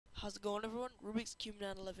How's it going, everyone? Rubik's Cube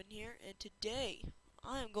 911 here, and today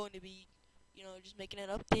I am going to be, just making an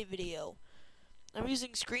update video. I'm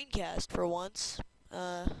using Screencast for once.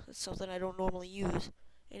 It's something I don't normally use.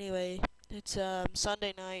 Anyway, it's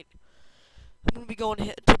Sunday night. I'm gonna be going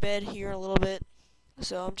to bed here in a little bit,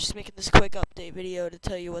 so I'm just making this quick update video to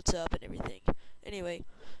tell you what's up and everything. Anyway,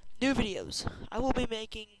 new videos. I will be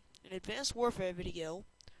making an Advanced Warfare video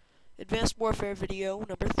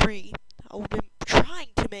number 3. I will be trying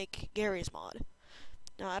to make Garry's Mod.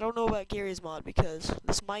 Now, I don't know about Garry's Mod because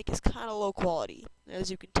this mic is kind of low quality, as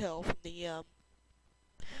you can tell from the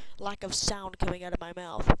lack of sound coming out of my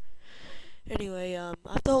mouth. Anyway, I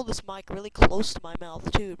have to hold this mic really close to my mouth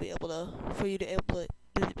too to be able to,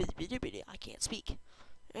 I can't speak.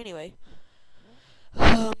 Anyway,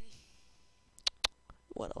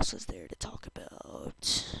 what else is there to talk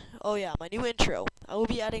about? Oh yeah, my new intro. I will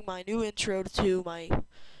be adding my new intro to my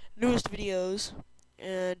newest videos,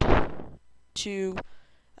 and I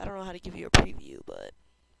don't know how to give you a preview, but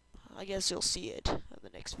I guess you'll see it in the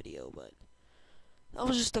next video. But that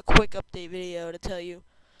was just a quick update video to tell you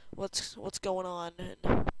what's going on and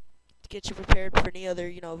to get you prepared for any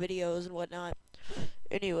other videos and whatnot.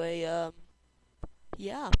 Anyway,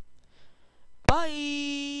 yeah,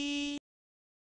 bye.